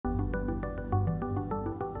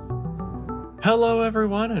Hello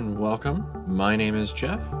everyone and welcome. My name is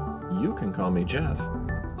Jeff. You can call me Jeff.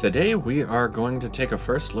 Today we are going to take a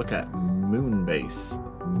first look at MewnBase.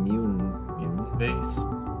 MewnBase?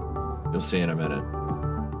 You'll see in a minute.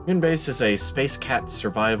 MewnBase is a space cat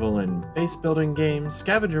survival and base building game.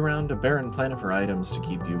 Scavenge around a barren planet for items to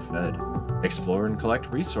keep you fed. Explore and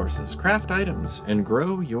collect resources, craft items, and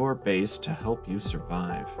grow your base to help you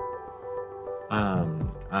survive.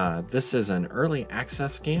 This is an early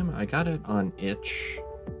access game. I got it on itch,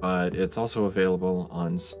 but it's also available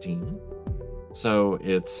on Steam. So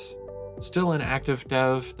it's still in active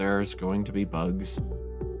dev. There's going to be bugs.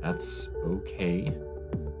 That's okay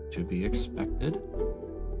to be expected.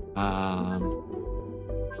 I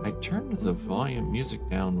turned the music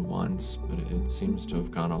down once, but it seems to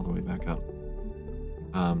have gone all the way back up.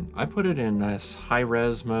 I put it in this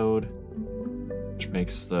high-res mode, which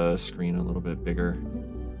makes the screen a little bit bigger.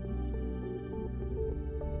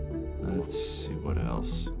 Let's see what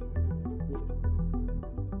else.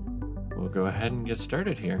 We'll go ahead and get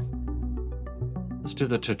started here. Let's do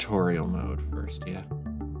the tutorial mode first, yeah.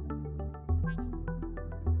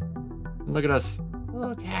 Look at us.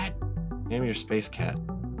 Hello, cat. Name your space cat.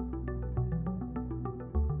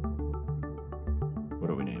 What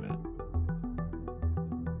do we name it?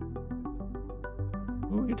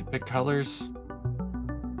 Oh, we get to pick colors.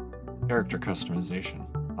 Character customization.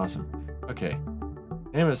 Awesome. Okay.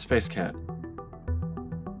 Name it Space Cat.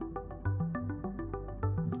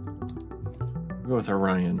 We'll go with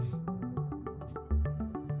Orion.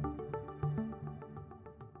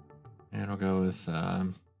 And we'll go with,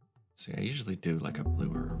 see, I usually do like a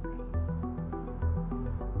blue or a red.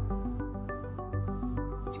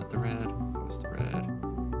 Is that the red? That was the red.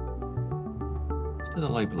 Let's do the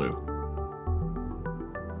light blue.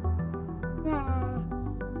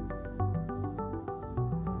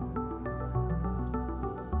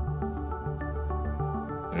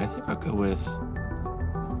 I think I'll go with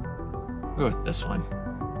this one.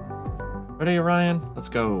 Ready, Orion? Let's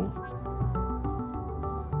go.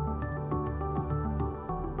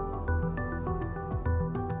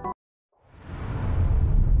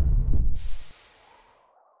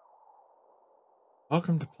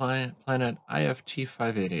 Welcome to planet IFT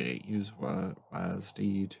 5888. Use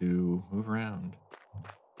WASD to move around.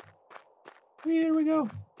 Here we go.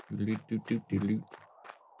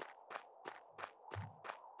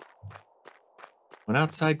 When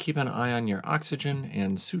outside, keep an eye on your oxygen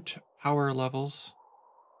and suit power levels.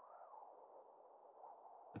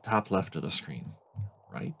 The top left of the screen,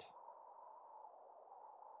 right?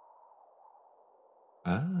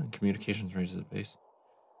 Communications range of the base.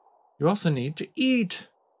 You also need to eat.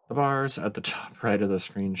 The bars at the top right of the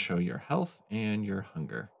screen show your health and your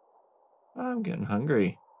hunger. I'm getting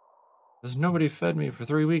hungry. There's nobody fed me for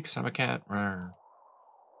 3 weeks. I'm a cat. Rawr.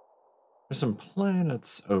 There's some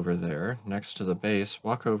planets over there next to the base.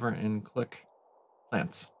 Walk over and click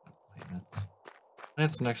plants. Not planets.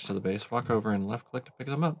 Plants next to the base. Walk over and left click to pick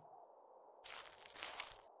them up.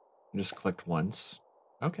 You just clicked once.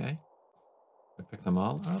 Okay. I pick them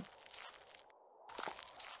all up.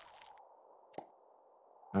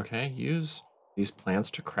 Okay, use these plants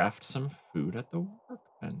to craft some food at the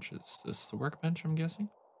workbench. Is this the workbench, I'm guessing?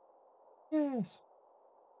 Yes.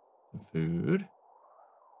 Some food.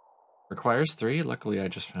 Requires 3. Luckily, I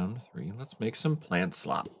just found 3. Let's make some plant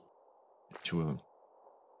slop. 2 of them.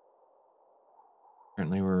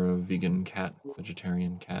 Apparently, we're a vegan cat,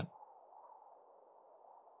 vegetarian cat.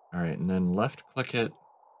 All right, and then left click it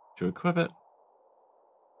to equip it.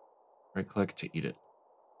 Right click to eat it.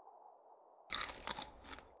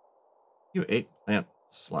 You ate plant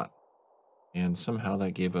slop. And somehow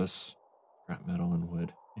that gave us scrap metal and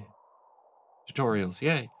wood. Tutorials,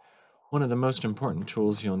 yay! One of the most important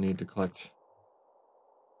tools you'll need to collect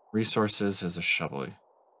resources is a shovel.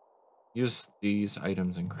 Use these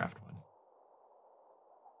items and craft one.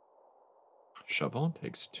 Shovel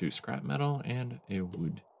takes 2 scrap metal and a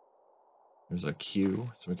wood. There's a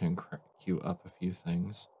queue, so we can queue up a few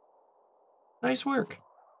things. Nice work!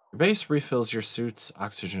 Your base refills your suit's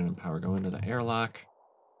oxygen and power. Go into the airlock,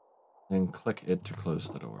 then click it to close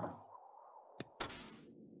the door.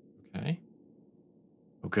 Okay.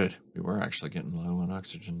 Oh, good. We were actually getting low on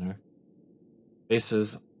oxygen there.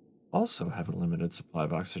 Bases also have a limited supply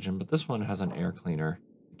of oxygen, but this one has an air cleaner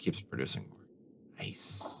that keeps producing more.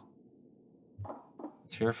 Nice.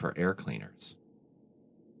 It's here for air cleaners.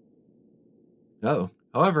 Oh,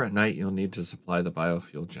 however, at night you'll need to supply the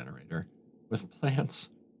biofuel generator with plants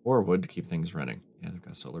or wood to keep things running. Yeah, they've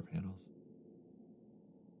got solar panels.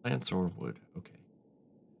 Plants or wood. Okay.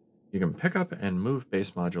 You can pick up and move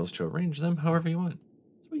base modules to arrange them however you want.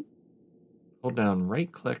 Sweet. Hold down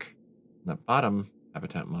right click the bottom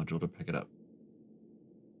habitat module to pick it up.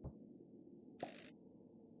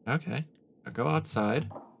 Okay, now go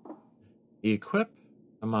outside, equip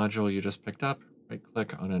the module you just picked up, right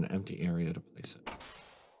click on an empty area to place it.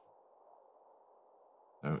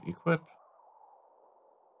 So equip.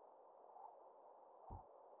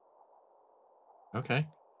 Okay.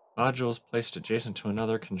 Modules placed adjacent to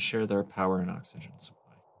another can share their power and oxygen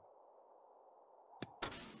supply.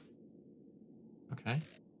 Okay.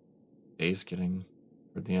 Day's getting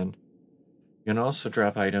toward the end. You can also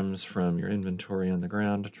drop items from your inventory on the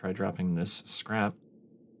ground. Try dropping this scrap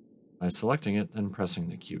by selecting it, then pressing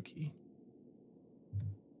the Q key.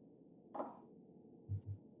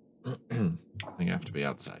 I think I have to be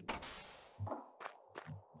outside.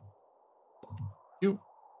 Q.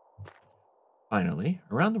 Finally,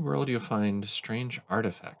 around the world you'll find strange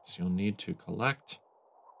artifacts. You'll need to collect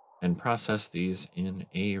and process these in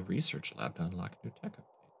a research lab to unlock new tech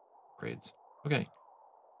upgrades. Okay,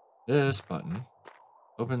 this button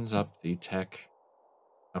opens up the tech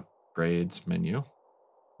upgrades menu,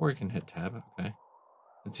 or you can hit tab. Okay,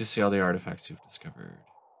 lets you see all the artifacts you've discovered.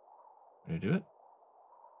 Did I do it?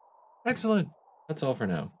 Excellent. That's all for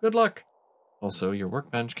now. Good luck. Also, your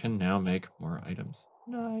workbench can now make more items.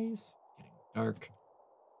 Nice. It's getting dark.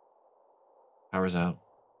 Power's out.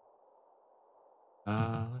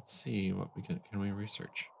 Let's see what we can we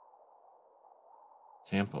research?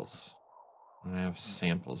 Samples. I don't have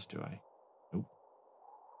samples, do I? Nope.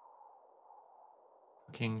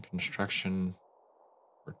 Cooking, construction,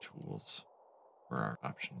 or tools for our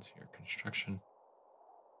options here. Construction,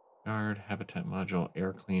 yard, habitat module,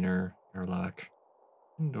 air cleaner, airlock,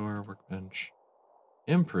 indoor workbench,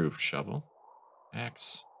 improved shovel,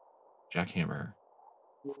 axe, jackhammer.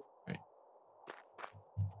 Right.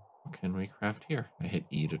 What can we craft here? I hit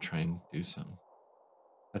E to try and do some.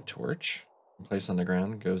 A torch, placed on the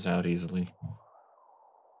ground, goes out easily.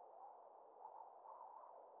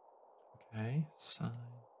 Okay, sign.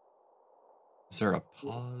 Is there a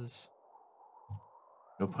pause?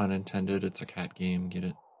 No pun intended, it's a cat game, get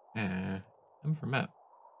it? M for map.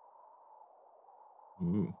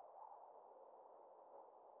 Ooh.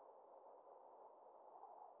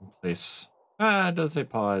 Place. It does say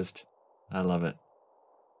paused. I love it.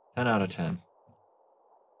 10 out of 10.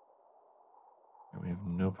 We have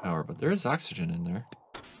no power, but there is oxygen in there.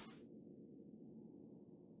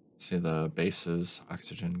 See the base's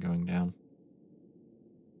oxygen going down.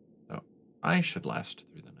 So I should last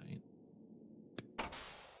through the night.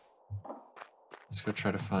 Let's go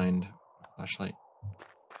try to find a flashlight.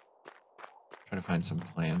 Try to find some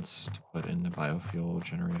plants to put in the biofuel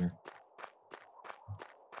generator.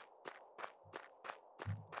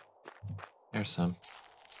 There's some.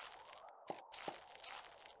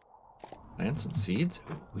 Plants and seeds?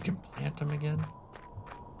 Ooh, we can plant them again.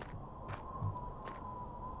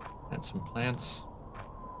 Plant some plants.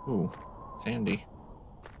 Ooh, sandy.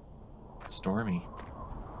 Stormy.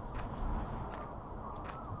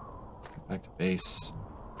 Let's get back to base.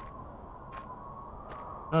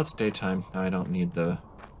 Well, it's daytime. Now I don't need the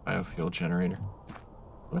biofuel generator.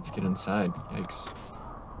 Let's get inside. Yikes.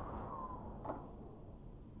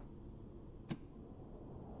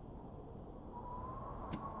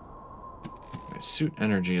 My suit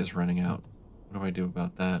energy is running out. What do I do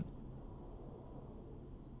about that?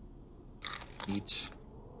 Eat.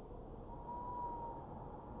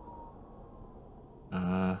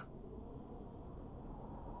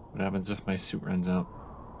 What happens if my suit runs out?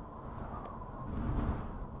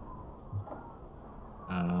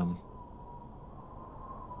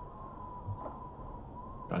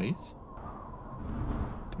 Guys?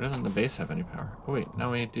 Why doesn't the base have any power? Oh wait,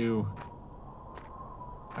 now we do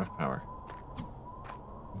have power.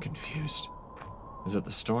 I'm confused. Is it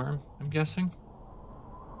the storm, I'm guessing?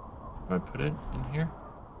 Do I put it in here?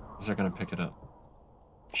 Is that gonna pick it up?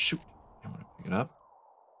 Shoot, I want to pick it up.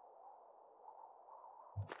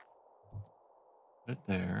 Put it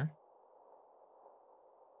there.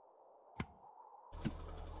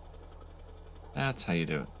 That's how you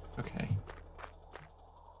do it. Okay.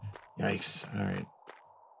 Yikes. Alright.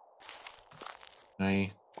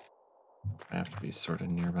 I have to be sort of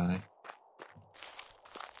nearby.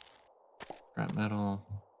 Scrap metal.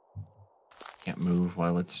 Can't move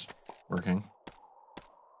while it's working.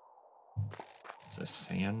 Is this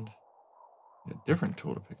sand? Need a different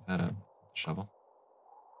tool to pick that up. Shovel.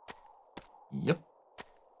 Yep.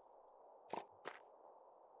 What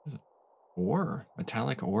is it? Ore.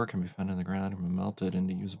 Metallic ore can be found in the ground and melted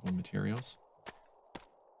into usable materials.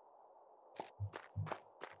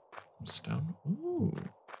 Stone. Ooh.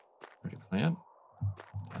 Pretty plant.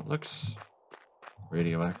 That looks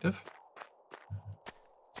radioactive.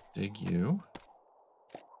 Let's dig you.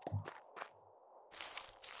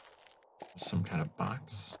 Some kind of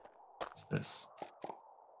box. What's this?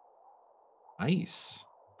 Ice.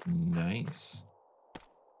 Nice.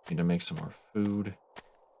 Need to make some more food.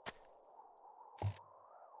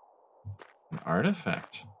 An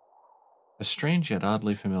artifact. A strange yet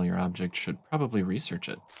oddly familiar object. Should probably research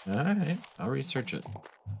it. Alright, I'll research it.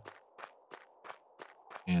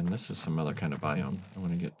 And this is some other kind of biome. I don't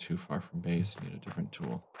want to get too far from base. Need a different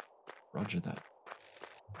tool. Roger that.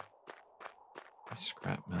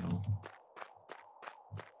 Scrap metal.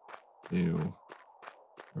 Do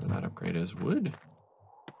whatever that upgrade is. Wood.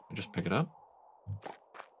 I just pick it up.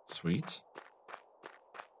 Sweet.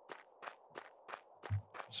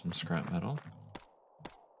 Some scrap metal.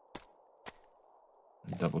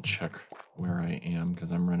 Double check where I am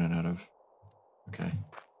because I'm running out of. Okay.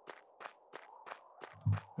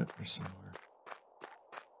 But there's some more.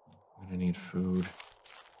 I'm gonna need food.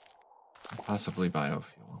 Possibly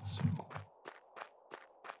biofuel soon.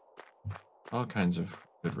 All kinds of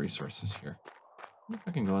good resources here. I wonder if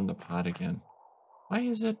I can go in the pod again. Why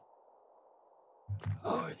is it?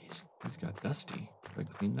 Oh, these got dusty. Do I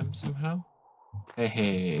clean them somehow?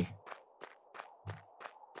 Hey.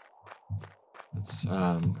 Let's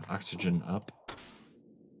oxygen up.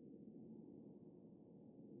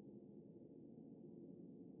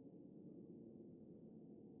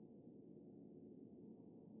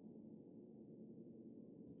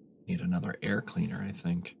 Need another air cleaner, I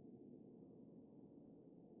think.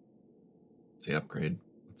 What's the upgrade?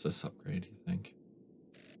 What's this upgrade, you think?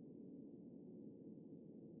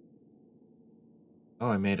 Oh,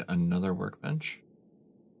 I made another workbench.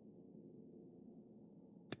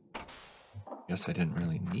 Guess I didn't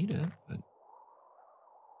really need it, but...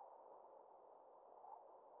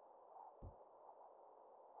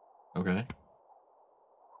 Okay.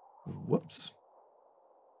 Whoops.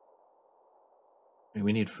 Hey,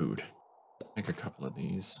 we need food. Make a couple of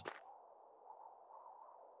these.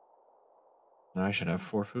 Now I should have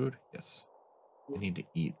 4 food? Yes. I need to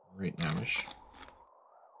eat right now-ish.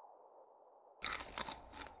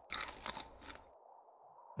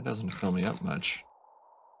 That doesn't fill me up much.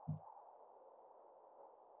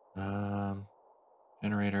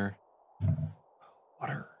 Generator.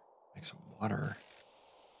 Water. Make some water.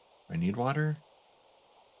 Do I need water?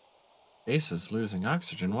 Base is losing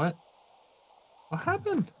oxygen. What? What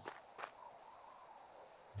happened?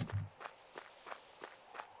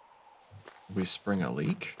 Did we spring a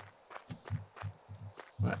leak?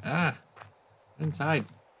 What? Ah! Inside.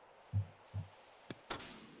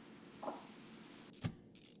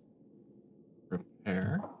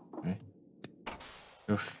 Repair. Okay.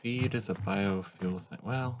 Go feed is a biofuel thing.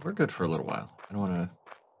 Well, we're good for a little while. I don't want to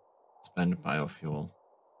spend biofuel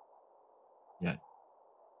yet.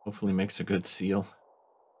 Hopefully makes a good seal.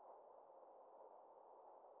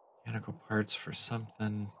 Mechanical parts for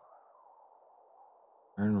something.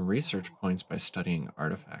 Earn research points by studying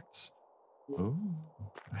artifacts. Oh,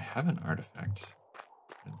 I have an artifact.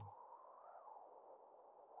 I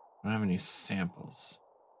don't have any samples.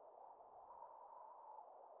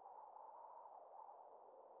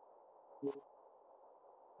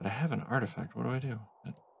 But I have an artifact. What do I do?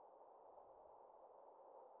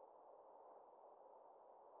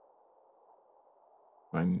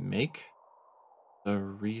 Do I make the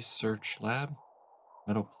research lab?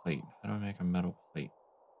 Metal plate. How do I make a metal plate?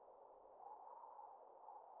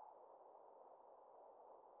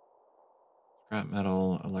 Scrap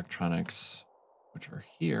metal, electronics, which are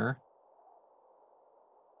here.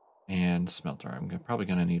 And smelter. I'm probably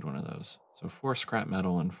going to need one of those. So 4 scrap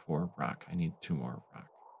metal and 4 rock. I need 2 more rock.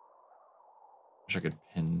 Wish I could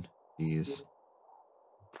pin these.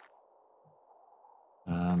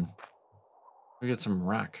 We get some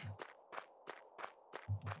rock.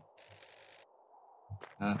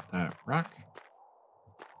 Not that rock.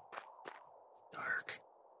 It's dark.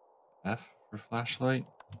 F for flashlight.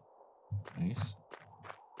 Nice.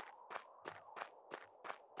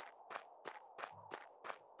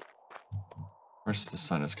 Of course, the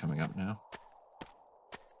sun is coming up now.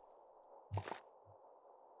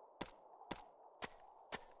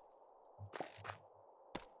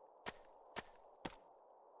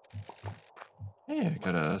 Hey, I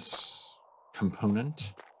got a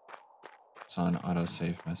component. It's on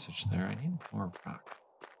autosave message there. I need more rock.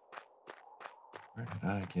 Where did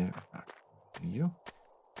I get rock? You?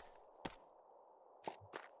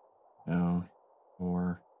 No.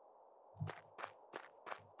 Or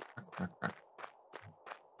rock.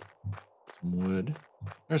 Some wood.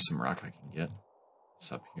 There's some rock I can get.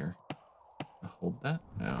 It's up here. Hold that?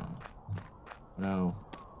 No. No.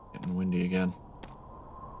 Getting windy again.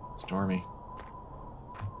 Stormy.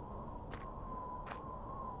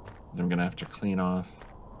 I'm gonna have to clean off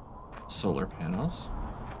solar panels.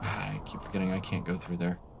 I keep forgetting I can't go through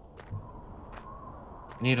there.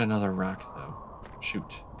 I need another rock, though.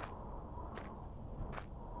 Shoot.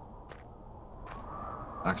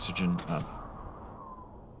 Oxygen up.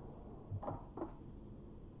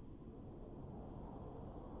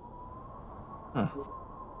 Huh.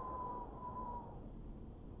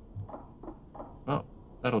 Well,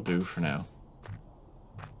 that'll do for now.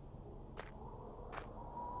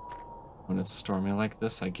 When it's stormy like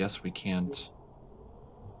this, I guess we can't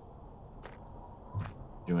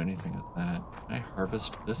do anything with that. Can I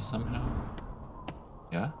harvest this somehow?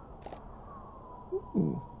 Yeah?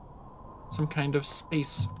 Ooh. Some kind of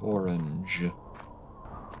space orange.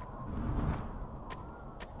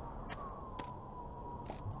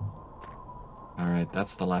 Alright,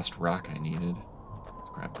 that's the last rock I needed. Let's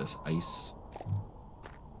grab this ice.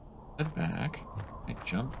 Head back. Can I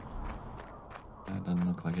jump? That doesn't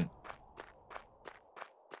look like it.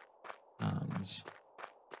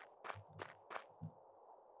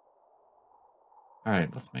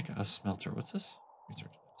 Alright, let's make a smelter. What's this?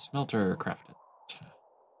 Research. Smelter crafted.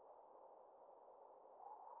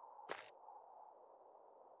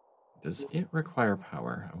 Does it require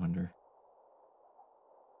power, I wonder?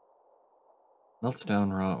 Melts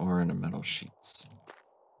down raw ore into metal sheets.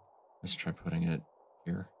 Let's try putting it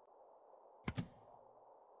here.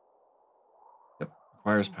 Yep,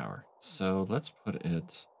 requires power. So let's put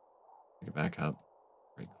it, pick it back up,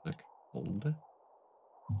 right click, hold.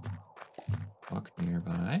 Walk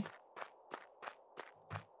nearby.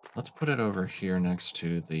 Let's put it over here next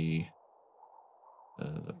to the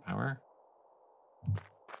power.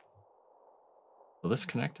 Will this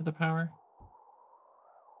connect to the power?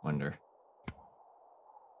 Wonder.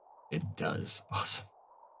 It does. Awesome.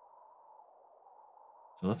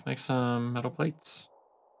 So let's make some metal plates.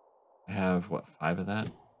 I have, what, 5 of that?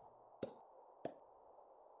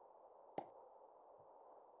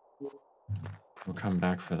 We'll come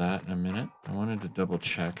back for that in a minute. I wanted to double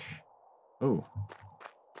check. Oh.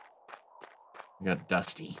 We got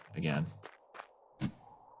dusty again.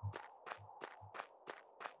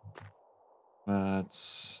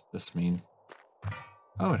 What's this mean?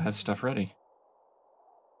 Oh, it has stuff ready.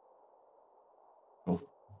 Cool.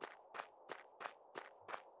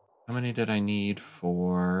 How many did I need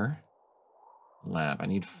for lab? I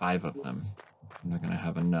need 5 of them. I'm not going to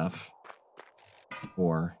have enough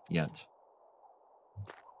ore yet.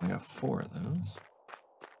 I got 4 of those.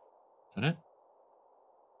 Is that it?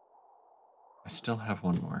 I still have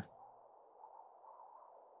 1 more.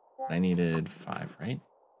 I needed 5, right?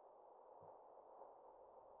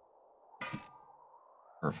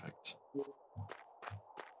 Perfect.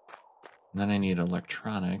 And then I need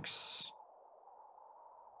electronics,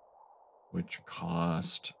 which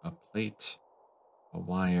cost a plate, a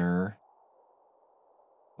wire.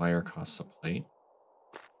 Wire costs a plate.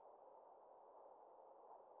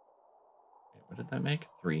 What did that make?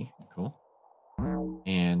 3. Cool.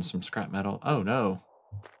 And some scrap metal. Oh no.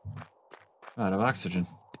 I'm out of oxygen.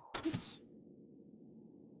 Oops.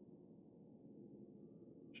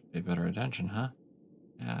 Should pay better attention, huh?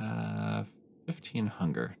 15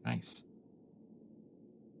 hunger. Nice.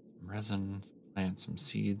 Some resin. Plant some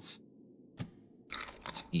seeds.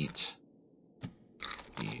 Let's eat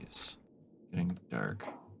these. Getting dark.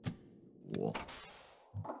 Cool.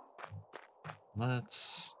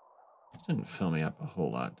 Let's... Didn't fill me up a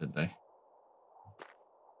whole lot, did they?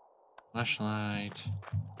 Flashlight.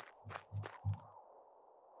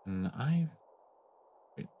 And I...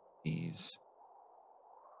 Wait, these.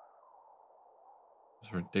 So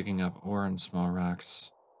we're digging up ore and small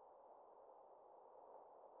rocks.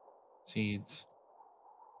 Seeds.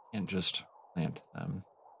 Can't just plant them.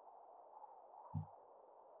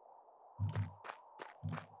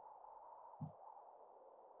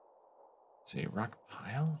 Let's see, rock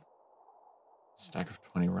pile? Stack of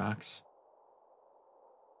 20 rocks.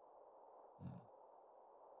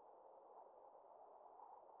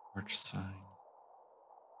 Porch sign.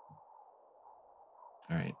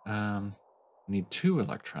 Alright, I need 2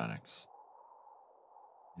 electronics.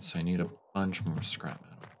 So I need a bunch more scrap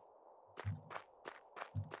metal.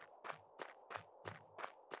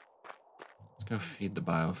 Let's go feed the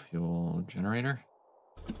biofuel generator.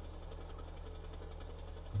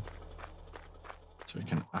 So we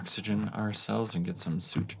can oxygen ourselves and get some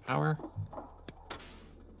suit power.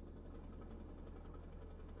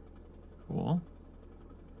 Cool.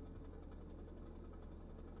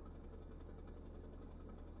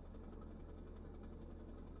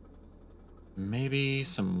 Maybe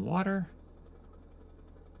some water?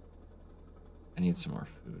 I need some more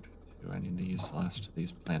food, too. I need to use the last of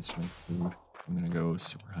these plants to make food. I'm gonna go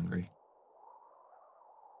super hungry.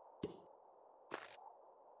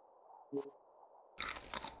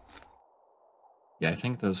 Yeah, I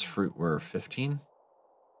think those fruit were 15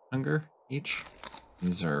 hunger each.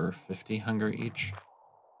 These are 50 hunger each.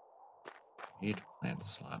 8 plant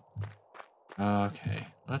slot. Okay,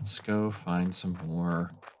 let's go find some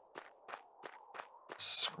more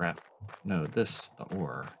scrap. No, the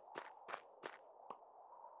ore.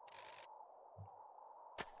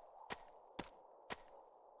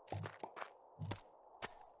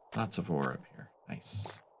 Lots of ore up here.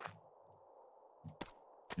 Nice.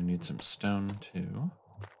 I need some stone too.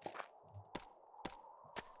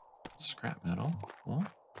 Scrap metal. Cool.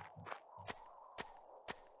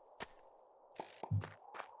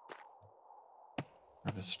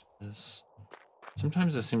 Harvest this.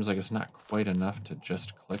 Sometimes it seems like it's not quite enough to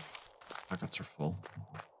just click. Pockets are full.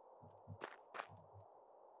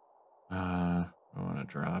 I want to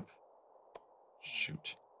drop.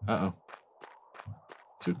 Shoot. Uh-oh.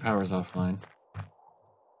 Suit power's offline.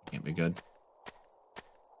 Can't be good.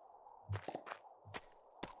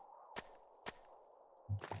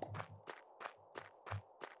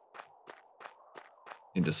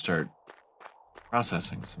 Need to start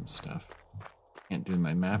processing some stuff. Can't do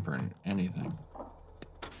my map or anything.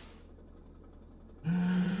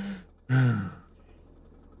 Made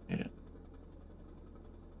it.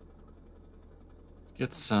 Let's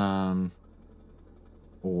get some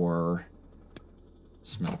ore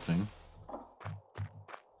smelting.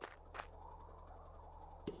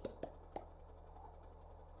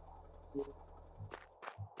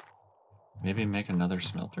 Maybe make another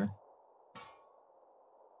smelter?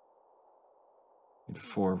 Need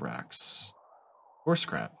 4 racks. 4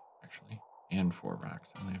 scrap, actually. And 4 racks.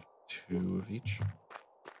 I only have 2 of each.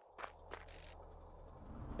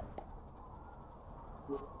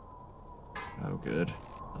 Oh, good.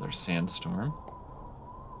 Another sandstorm.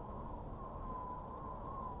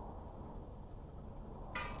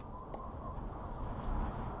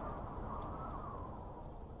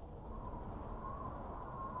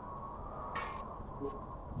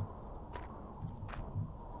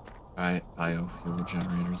 Biofuel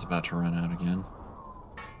generator's about to run out again.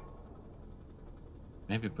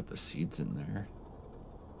 Maybe put the seeds in there.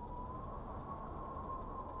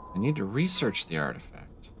 I need to research the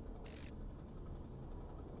artifact.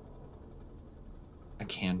 I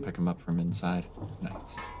can pick them up from inside.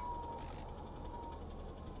 Nice.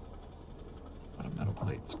 That's a lot of metal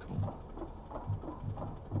plates. Cool.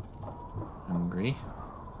 Hungry.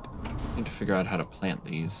 Need to figure out how to plant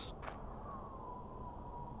these.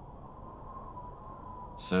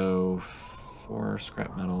 So, 4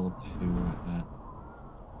 scrap metal, 2 that.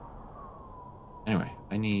 Anyway,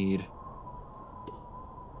 I need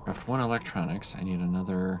craft 1 electronics. I need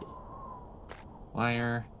another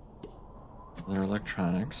wire, other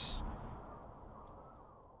electronics.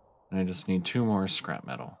 And I just need 2 more scrap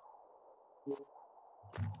metal.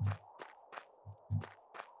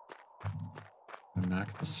 I'll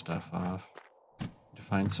knock this stuff off. Need to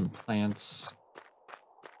find some plants.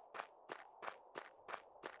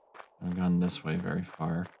 I haven't gone this way very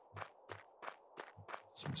far.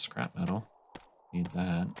 Some scrap metal. Need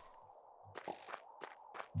that.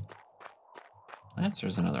 Plants,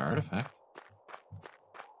 there's another artifact.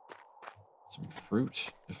 Some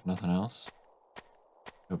fruit, if nothing else.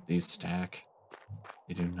 Hope these stack.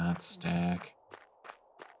 They do not stack.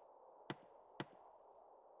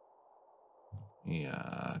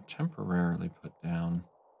 Yeah, temporarily put down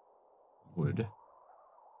wood.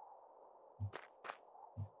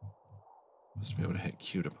 Supposed to be able to hit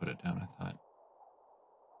Q to put it down, I thought.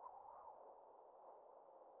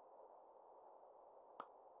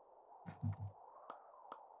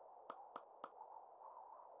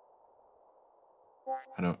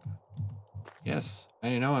 I don't... Yes,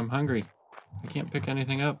 I know I'm hungry. I can't pick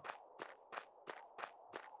anything up.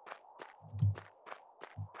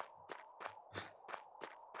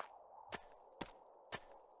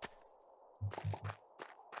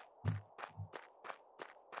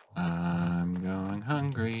 I'm going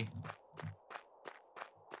hungry.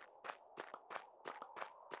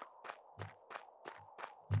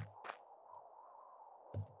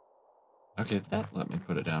 Okay, that let me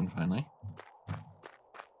put it down finally.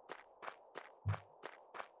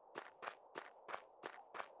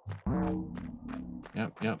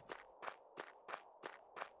 Yep.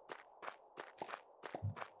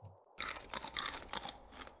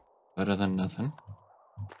 Better than nothing.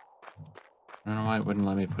 I don't know why it wouldn't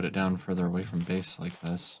let me put it down further away from base like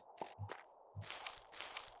this.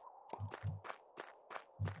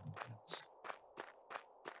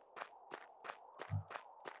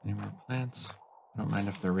 Any more plants? I don't mind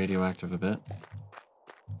if they're radioactive a bit.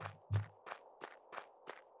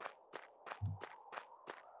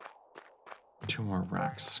 Two more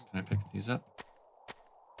rocks. Can I pick these up?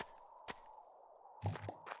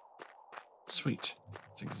 Sweet.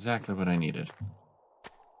 That's exactly what I needed.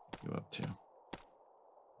 You up to.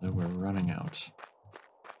 Though we're running out.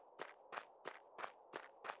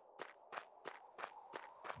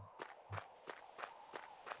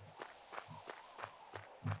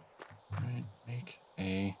 Alright, make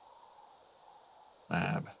a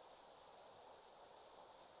lab.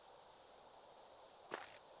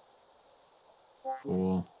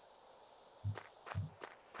 Cool.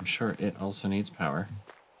 I'm sure it also needs power.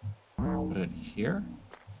 Put it here.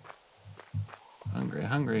 Hungry,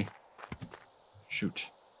 hungry.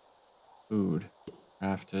 Shoot. Food.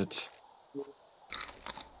 Craft it.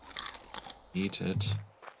 Eat it.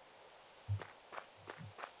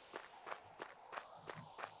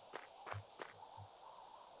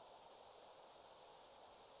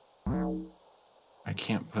 I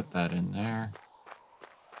can't put that in there.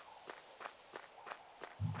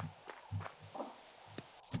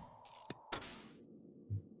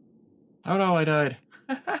 Oh no, I died.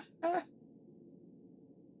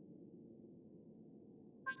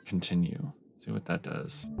 Continue. See what that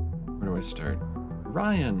does. Where do I start?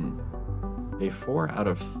 Ryan! A 4 out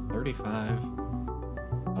of 35.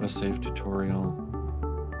 Autosave tutorial.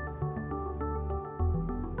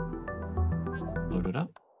 Load it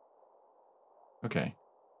up. Okay.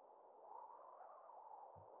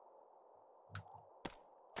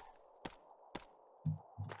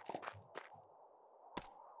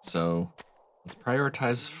 So, let's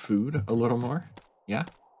prioritize food a little more. Yeah?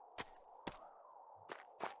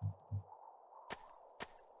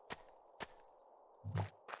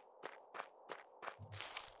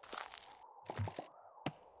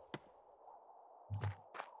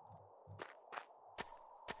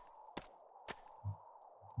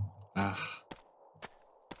 Ugh.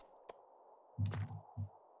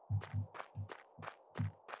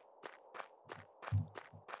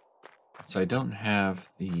 So I don't have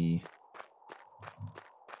the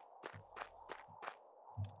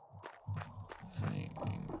thing.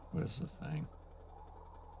 What is the thing?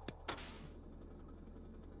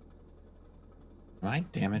 Am I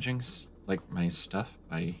damaging like my stuff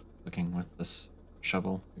by clicking with this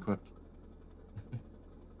shovel equipped?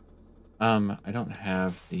 I don't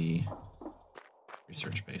have the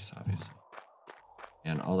research base, obviously.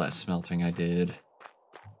 And all that smelting I did.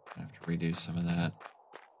 I have to redo some of that.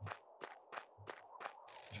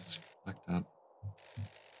 Just collect up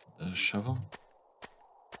the shovel.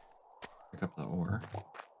 Pick up the ore.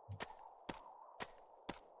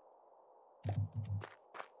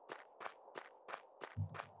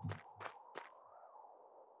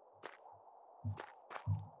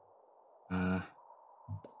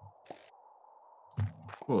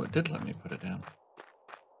 Cool, it did let me put it down.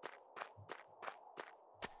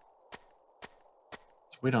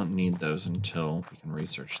 So we don't need those until we can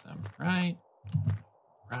research them, right?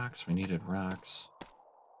 Rocks, we needed rocks.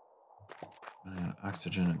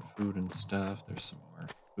 Oxygen and food and stuff. There's some more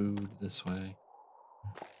food this way.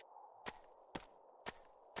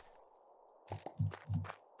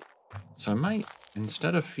 So I might,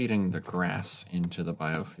 instead of feeding the grass into the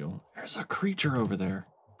biofuel, there's a creature over there.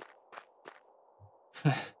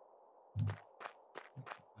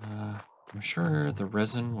 I'm sure the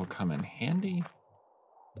resin will come in handy,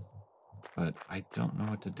 but I don't know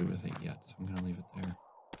what to do with it yet, so I'm gonna leave it there.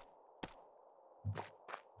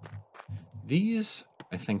 These,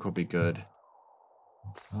 I think, will be good.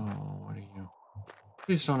 Oh, what are you?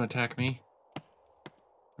 Please don't attack me.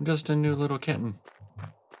 I'm just a new little kitten.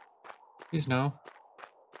 Please no.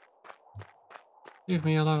 Leave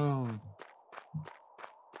me alone.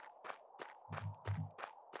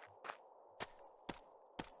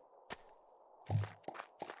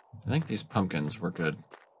 I think these pumpkins were good.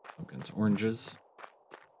 Pumpkins, oranges.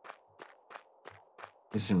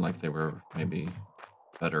 They seemed like they were maybe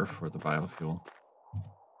better for the biofuel.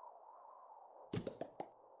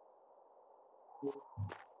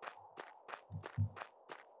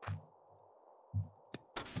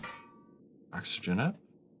 Oxygen up.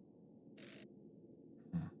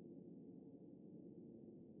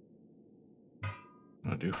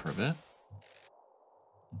 That'll do for a bit.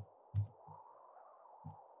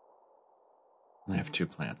 I have 2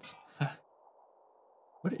 plants.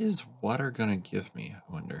 What is water gonna give me,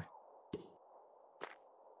 I wonder?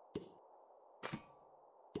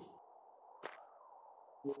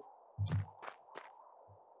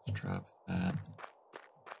 Let's drop that.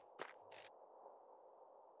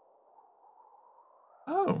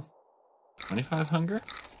 Oh, 25 hunger?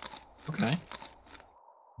 Okay.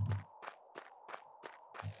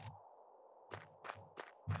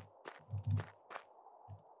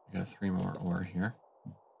 got 3 more ore here.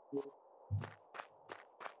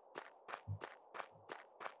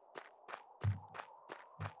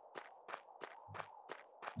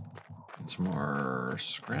 Get some more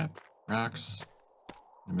scrap rocks.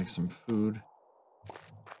 Gonna make some food.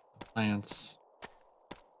 Plants.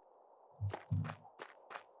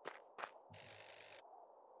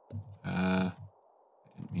 I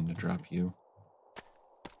didn't mean to drop you.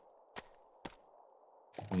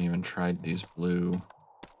 Haven't even tried these blue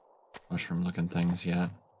mushroom looking things yet.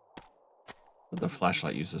 But the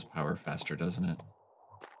flashlight uses power faster, doesn't it?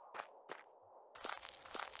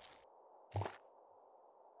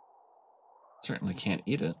 Certainly can't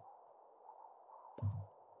eat it.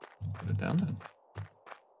 Put it down then.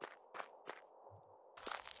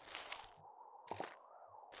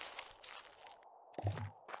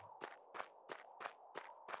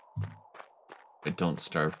 Don't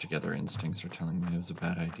starve together instincts are telling me it was a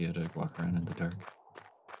bad idea to walk around in the dark.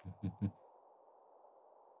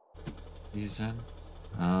 These in?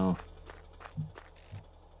 Oh.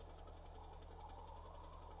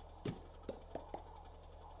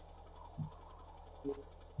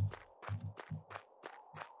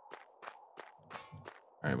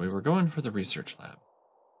 Alright, we were going for the research lab.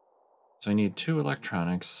 So I need 2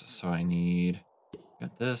 electronics, so I need...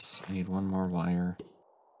 Got this, I need 1 more wire.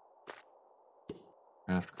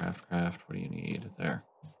 Craft. What do you need? There.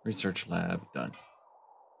 Research lab, done.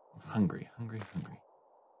 I'm hungry.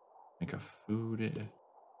 Make a food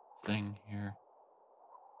thing here.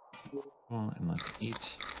 Cool, and let's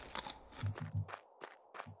eat.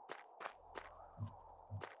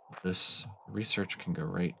 This research can go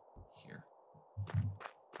right here.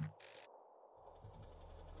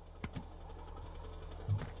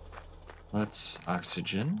 Let's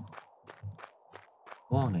oxygen.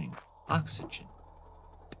 Warning, oxygen.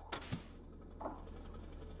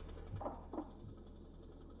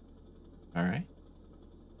 All right.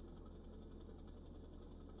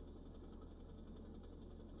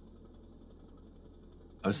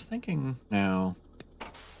 I was thinking now,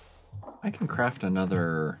 I can craft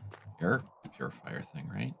another air purifier thing,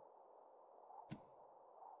 right?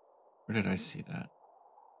 Where did I see that?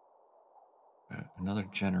 Another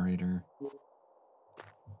generator.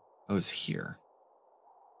 Oh, it's here.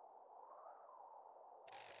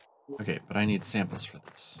 Okay, but I need samples for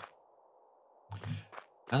this.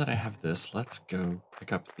 Now that I have this, let's go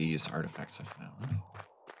pick up these artifacts I found.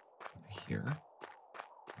 Up here.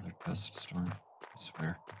 Another dust storm, I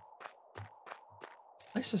swear.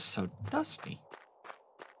 This place is so dusty.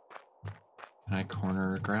 Can I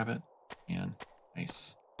corner grab it? And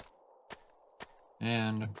nice.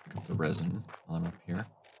 And pick up the resin while I'm up here.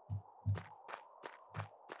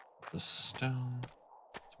 The stone.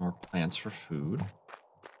 Some more plants for food.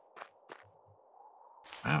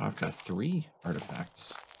 Wow, I've got 3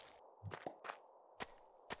 artifacts.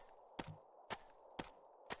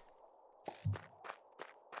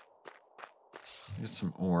 Get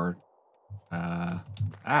some ore. Not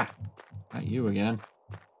you again.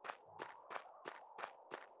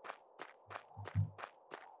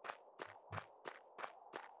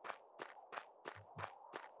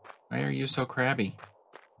 Why are you so crabby?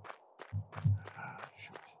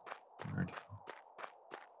 Shoot. Word.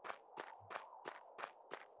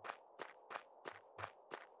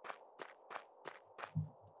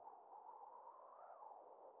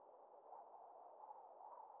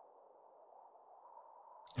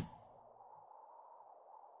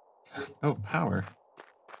 Oh, power.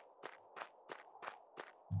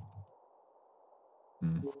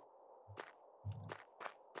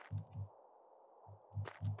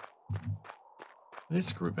 They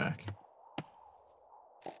screw back.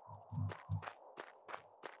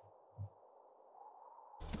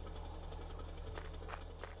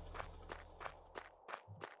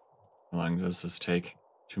 How long does this take?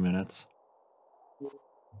 2 minutes?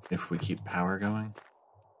 If we keep power going?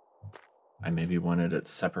 I maybe wanted it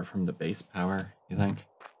separate from the base power, you think?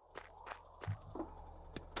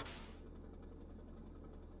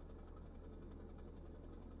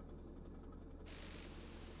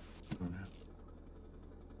 Oh no.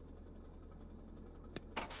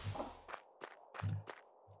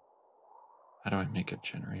 How do I make a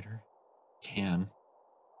generator? Can.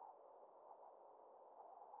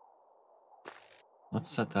 Let's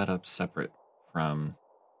set that up separate from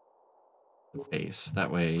the base.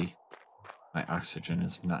 That way my oxygen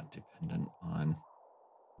is not dependent on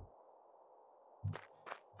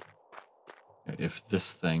if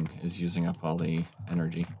this thing is using up all the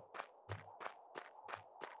energy.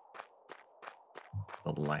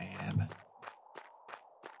 The lab.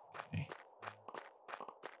 Okay.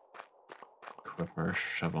 equip our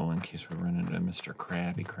shovel in case we run into Mr.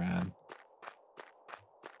 Krabby Crab.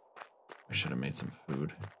 I should have made some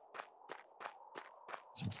food.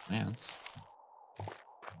 Some plants.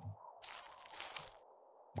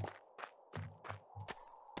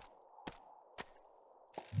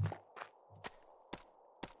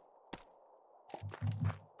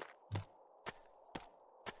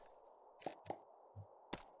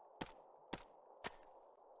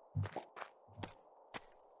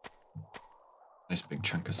 Nice big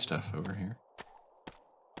chunk of stuff over here.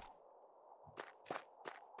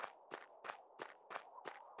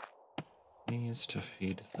 These to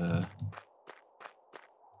feed the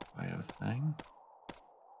bio thing.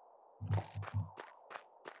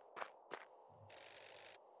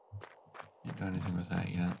 Can't do anything with that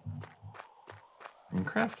yet. I can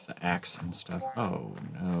craft the axe and stuff. Oh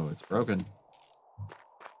no, it's broken.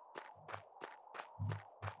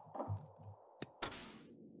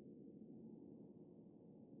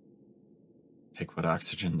 Take what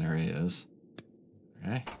oxygen there is.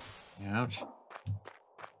 Okay, ouch.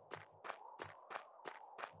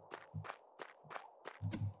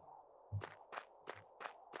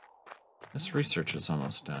 This research is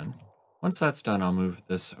almost done. Once that's done, I'll move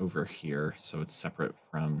this over here so it's separate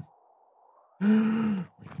from... we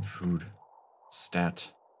need food.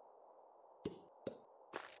 Stat.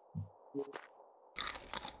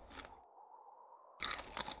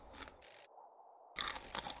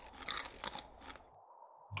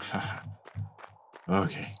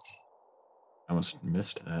 Okay. I almost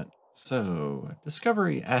missed that. So,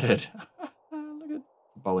 discovery added. Look at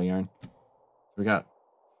the ball of yarn. We got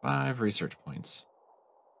 5 research points.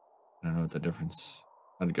 I don't know what the difference.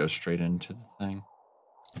 I'd go straight into the thing.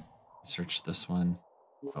 Search this one.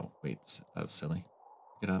 Oh, wait, that was silly.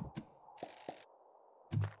 Pick it up.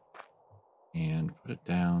 And put it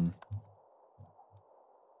down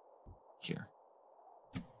here.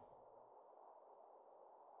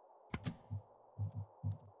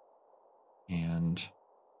 And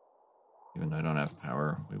even though I don't have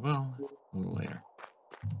power, we will a little later.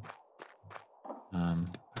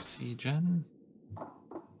 Oxygen.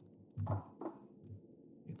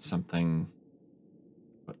 Need something.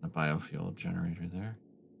 Put in the biofuel generator there.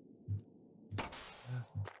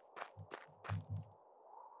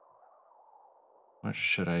 What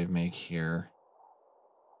should I make here?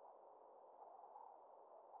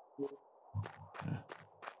 Yeah.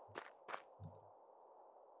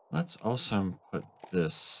 Let's also put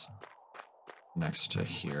this next to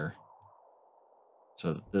here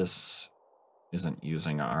so that this isn't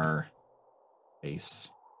using our base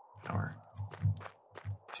power.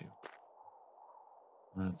 Two.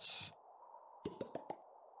 Let's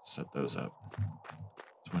set those up.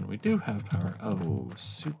 So when we do have power, oh,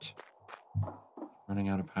 suit. Running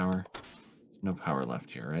out of power. There's no power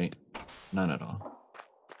left here, right? None at all.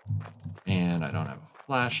 And I don't have a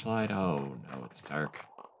flashlight. Oh, no, it's dark.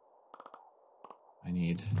 I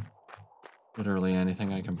need literally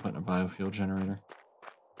anything I can put in a biofuel generator.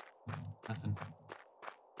 Nothing.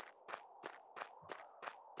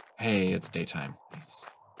 Hey, it's daytime. Nice.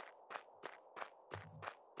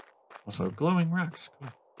 Also, glowing rocks. Cool.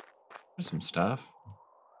 There's some stuff.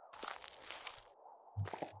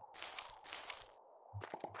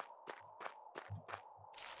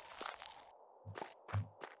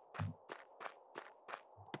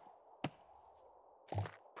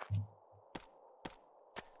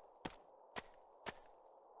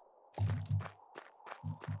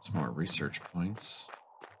 Some more research points.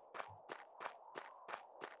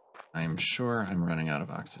 I'm sure I'm running out of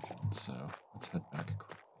oxygen, so let's head back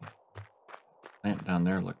quickly. Plant down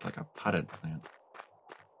there looked like a potted plant.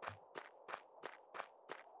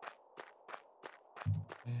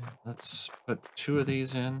 And let's put 2 of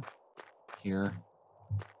these in here.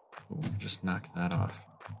 Ooh, just knock that off.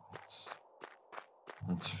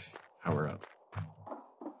 Let's power up.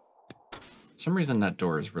 For some reason that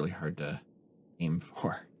door is really hard to aim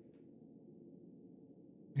for.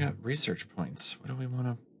 We got research points. What do we want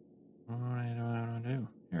to do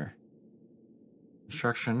here?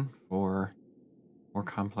 Construction for more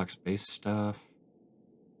complex base stuff.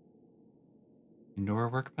 Indoor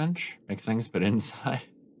workbench. Make things but inside.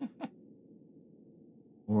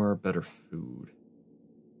 Or better food.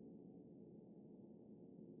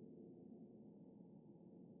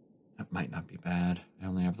 That might not be bad. I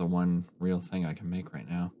only have the one real thing I can make right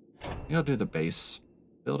now. Maybe I'll do the base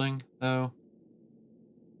building, though.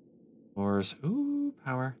 Floors. Ooh,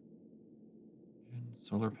 power.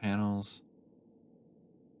 Solar panels.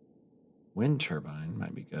 Wind turbine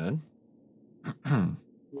might be good.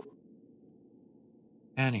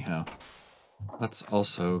 Anyhow, let's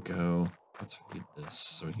also go Let's feed this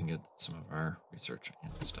so we can get some of our research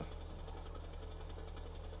and stuff.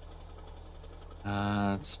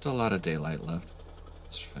 It's still a lot of daylight left.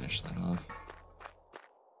 Let's finish that off.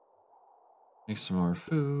 Make some more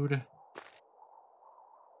food.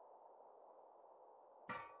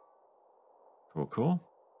 Cool, cool.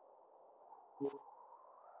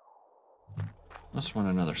 Must want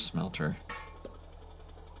another smelter.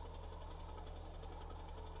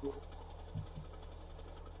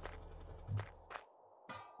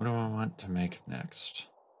 What do I want to make next?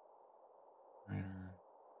 Right.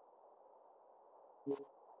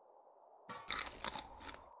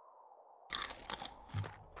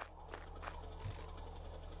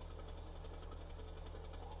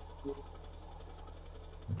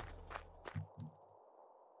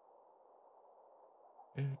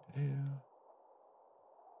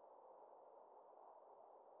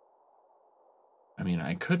 I mean,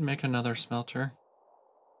 I could make another smelter,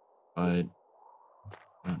 but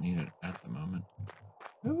I don't need it at the moment.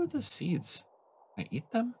 What are the seeds? Can I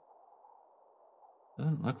eat them?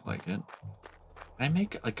 Doesn't look like it. Can I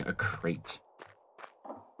make like a crate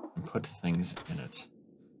and put things in it?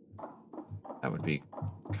 That would be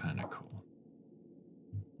kind of cool.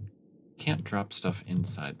 Can't drop stuff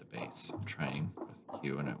inside the base. I'm trying with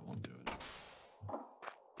Q and it won't do it.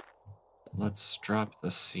 Let's drop the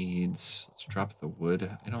seeds. Let's drop the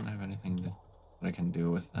wood. I don't have anything that I can do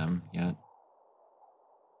with them yet.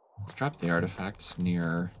 Let's drop the artifacts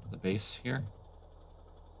near the base here.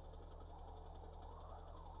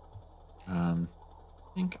 I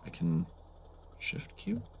think I can shift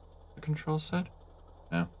Q the control set.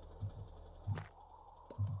 No. I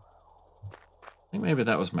think maybe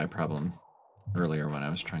that was my problem earlier when I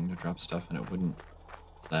was trying to drop stuff and it wouldn't.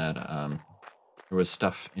 It's that there was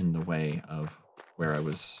stuff in the way of where I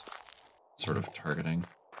was sort of targeting.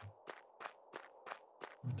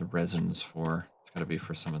 What the resin's for? It's got to be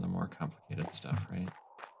for some of the more complicated stuff, right?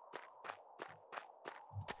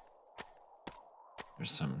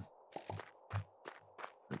 There's some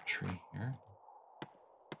fruit tree here.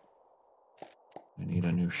 I need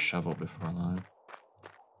a new shovel before long.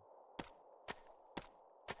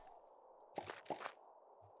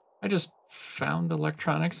 I just found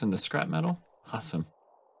electronics in the scrap metal. Awesome.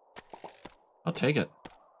 I'll take it.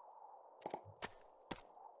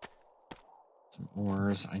 Some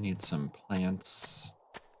ores. I need some plants.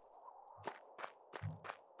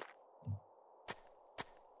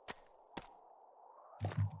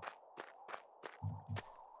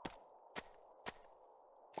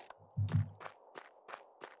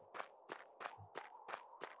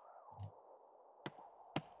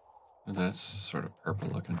 That's sort of purple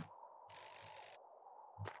looking.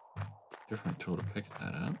 Different tool to pick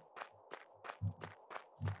that up.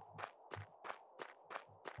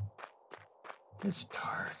 It's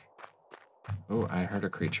dark. Oh, I heard a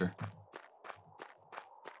creature.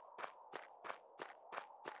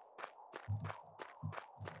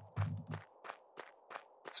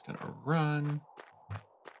 Just gonna run.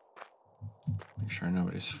 Make sure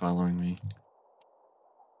nobody's following me.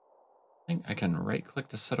 I think I can right click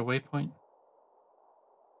to set a waypoint.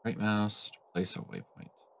 Right mouse to place a waypoint.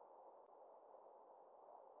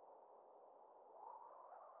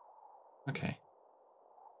 Okay.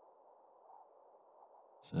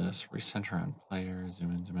 So this recenter on player,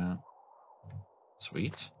 zoom in, zoom out.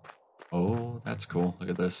 Sweet. Oh, that's cool. Look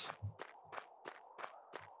at this.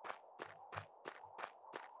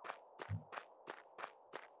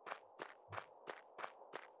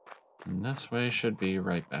 And this way should be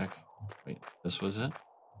right back. Wait, this was it?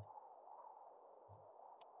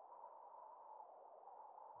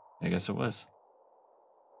 I guess it was.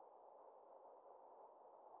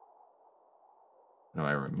 How do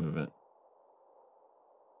I remove it?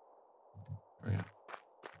 There we go.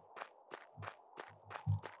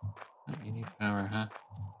 Oh, you need power, huh?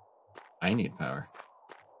 I need power.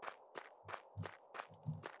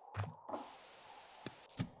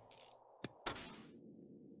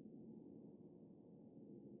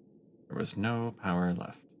 There was no power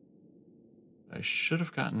left. I should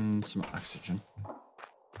have gotten some oxygen.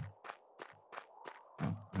 I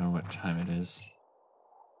don't know what time it is.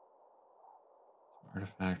 Some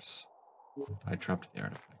artifacts. I dropped the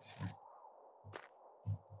artifacts here.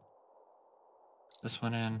 This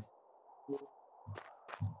one in.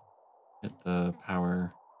 Hit the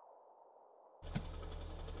power.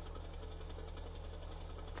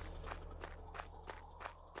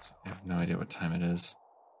 I have no idea what time it is.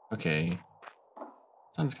 Okay.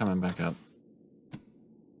 Sun's coming back up.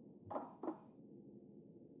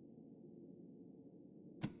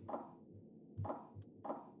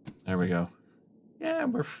 There we go. Yeah,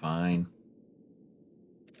 we're fine.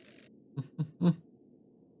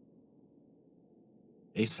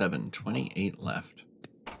 Day 7, 28 left.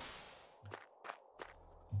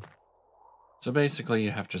 So basically,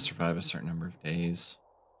 you have to survive a certain number of days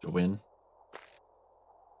to win.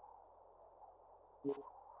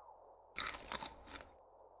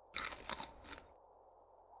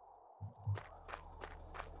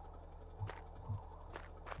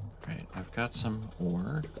 Alright, I've got some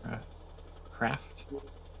ore. Craft.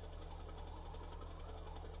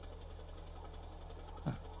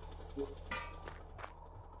 Huh.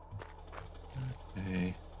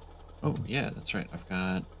 Okay. Oh, yeah, that's right. I've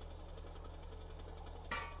got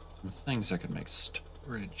some things I could make.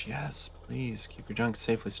 Storage, yes, please. Keep your junk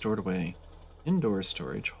safely stored away. Indoor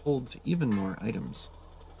storage holds even more items.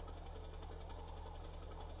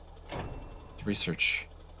 Let's research.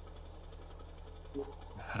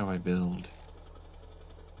 How do I build?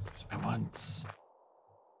 Because I want...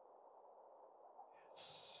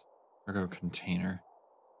 Yes. Cargo container.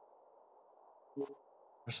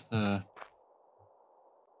 Where's the...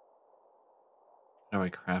 How do I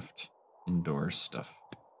craft indoor stuff?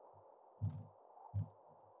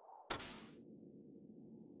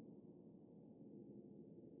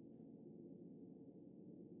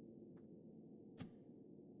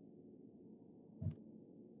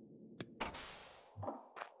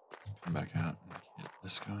 Come back out and get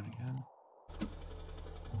this going again.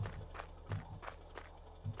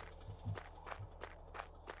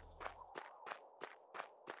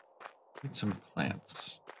 Need some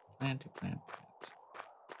plants. Planty plants.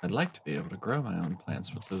 I'd like to be able to grow my own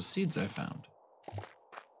plants with those seeds I found.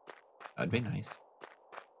 That'd be nice.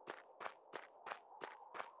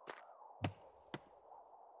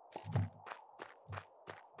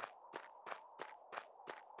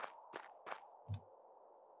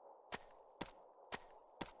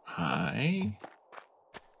 Hi.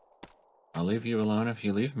 I'll leave you alone if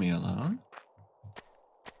you leave me alone.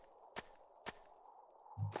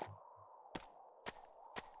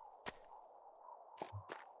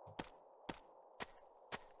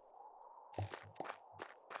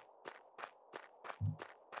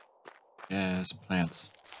 Yes,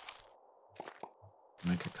 plants.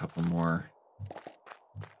 Make a couple more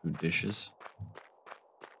food dishes.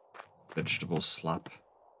 Vegetable slop.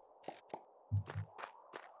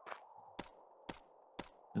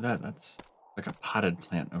 Look at that, that's like a potted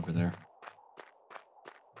plant over there.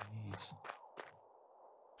 These.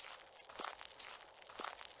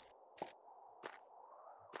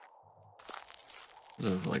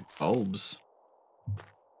 Those are like bulbs.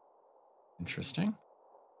 Interesting.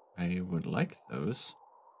 I would like those.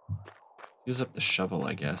 Use up the shovel,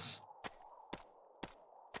 I guess.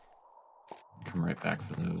 Come right back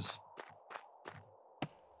for those.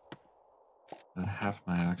 About half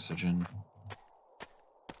my oxygen.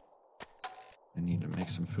 I need to make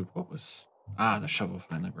some food. What was... Ah, the shovel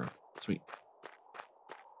finally broke. Sweet.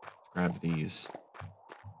 Let's grab these.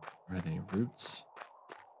 Are they roots?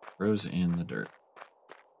 Grows in the dirt.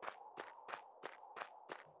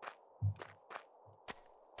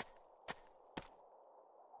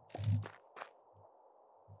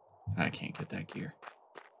 I can't get that gear.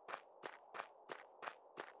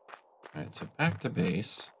 Alright, so back to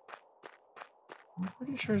base. I'm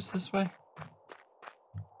pretty sure it's this way.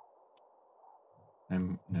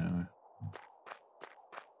 No. I'm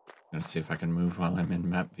gonna see if I can move while I'm in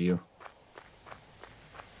map view.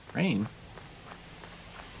 Rain?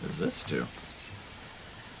 What does this do?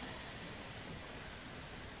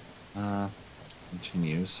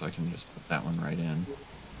 Continue, so I can just put that one right in.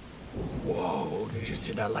 Whoa, did you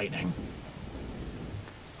see that lightning?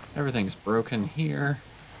 Everything's broken here.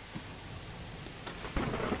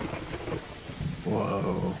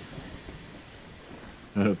 Whoa.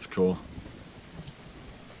 That's cool.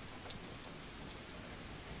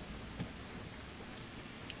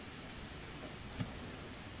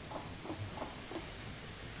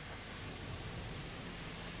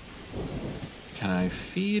 Can I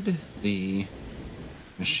feed the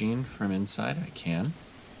machine from inside? I can.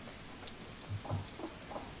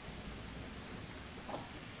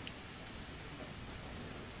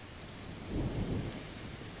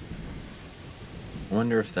 I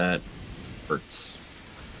wonder if that hurts.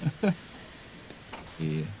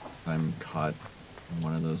 If I'm caught in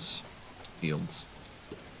one of those fields.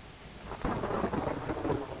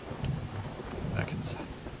 Back inside.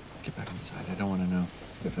 Get back inside. I don't want to know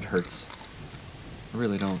if it hurts. I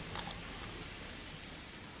really don't.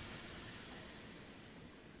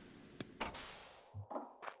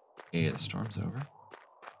 Okay, the storm's over.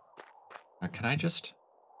 Now, can I just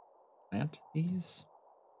plant these?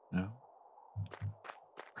 No.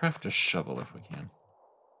 Craft a shovel if we can.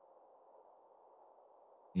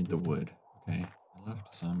 Need the wood. Okay, I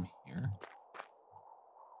left some here.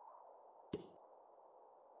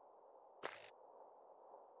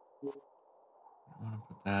 I want to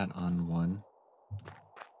put that on one.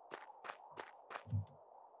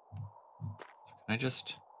 So can I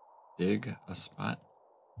just dig a spot?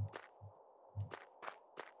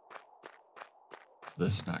 Does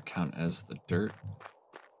this not count as the dirt?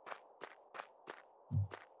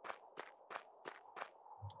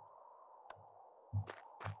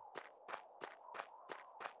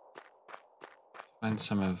 Find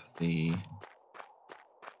some of the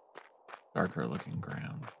darker looking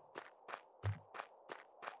ground.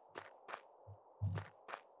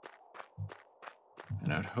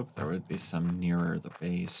 And I would hope there would be some nearer the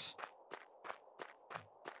base.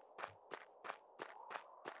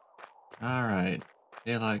 All right,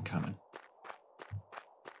 daylight coming.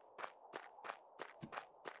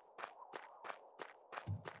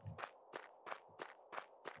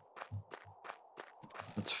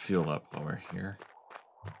 Let's fuel up while we're here.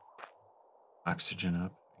 Oxygen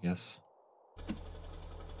up, I guess.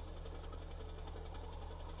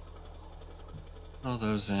 All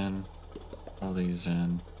those in. All these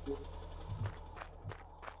in.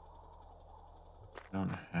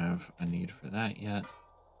 Don't have a need for that yet.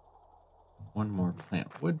 One more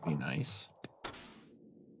plant would be nice.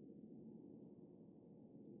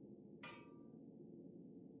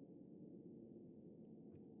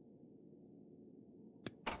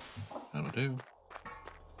 That'll do.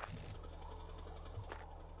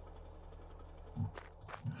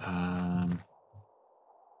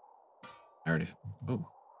 I already... Oh,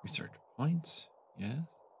 research points. Yes.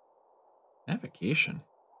 Navigation.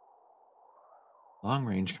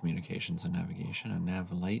 Long-range communications and navigation. A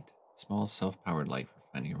nav light. Small self-powered light for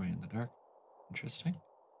finding your way in the dark. Interesting.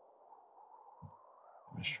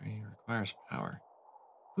 Chemistry requires power.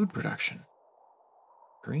 Food production.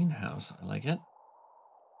 Greenhouse. I like it.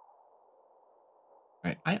 All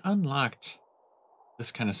right, I unlocked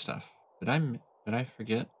this kind of stuff. Did I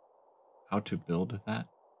forget how to build that?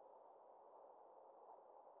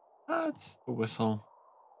 Ah, it's the whistle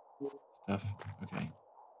stuff. Okay.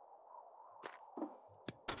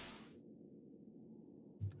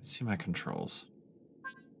 Let's see my controls.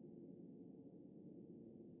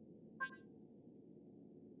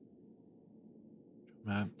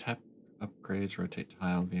 Map, tap upgrades, rotate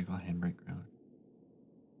tile, vehicle, handbrake, ground.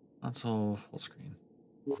 Console, full screen.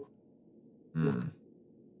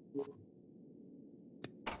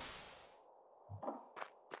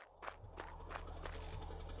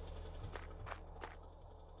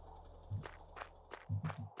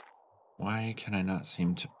 Why can I not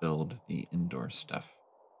seem to build the indoor stuff?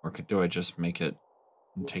 Or do I just make it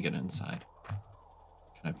and take it inside?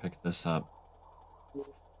 Can I pick this up?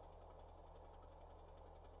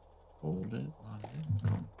 Hold it, lock it,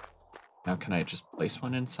 go. Now can I just place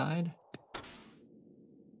one inside?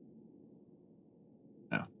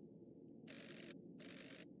 No.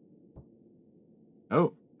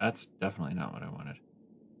 Oh, that's definitely not what I wanted.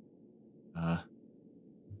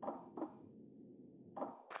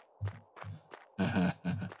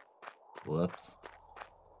 Whoops.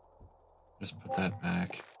 Just put that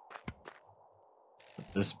back.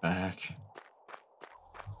 Put this back.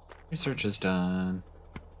 Research is done.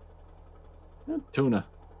 Tuna.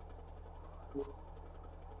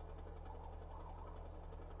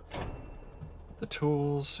 The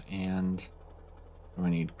tools and do I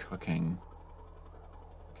need cooking?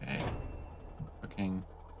 Okay. Cooking.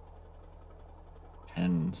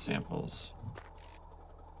 10 samples.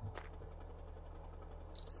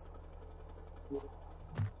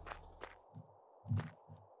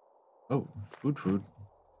 Oh, food.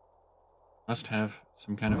 Must have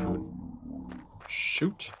some kind of food.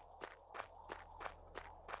 Shoot.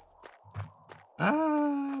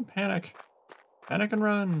 Ah, panic. Panic and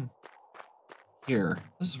run. Here.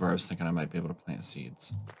 This is where I was thinking I might be able to plant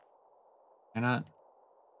seeds. Why not?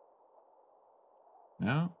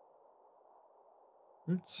 No.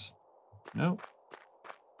 Roots. No.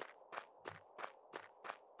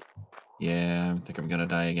 Yeah, I think I'm gonna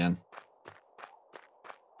die again.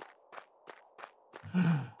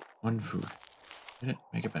 One food. Get it?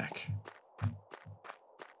 Make it back.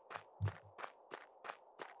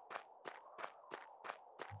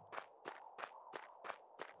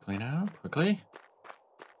 Clean out quickly.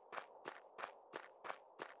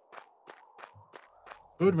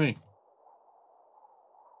 Food me.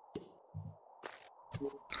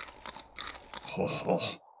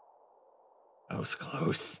 Oh, that was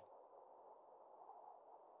close.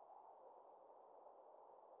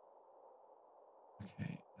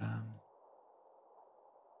 Okay.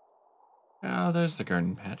 Oh, there's the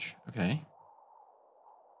garden patch. Okay.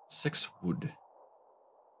 6 wood.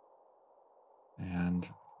 And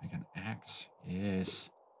make an axe. Yes.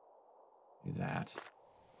 Do that.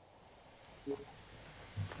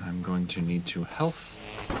 I'm going to need 2 health.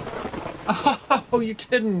 Oh, you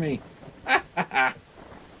kidding me?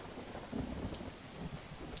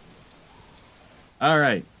 All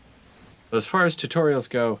right. As far as tutorials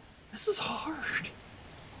go, this is hard.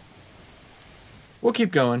 We'll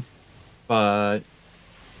keep going, but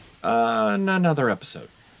in another episode.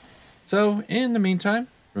 So, in the meantime,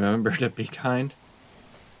 remember to be kind,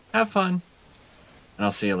 have fun, and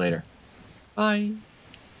I'll see you later. Bye.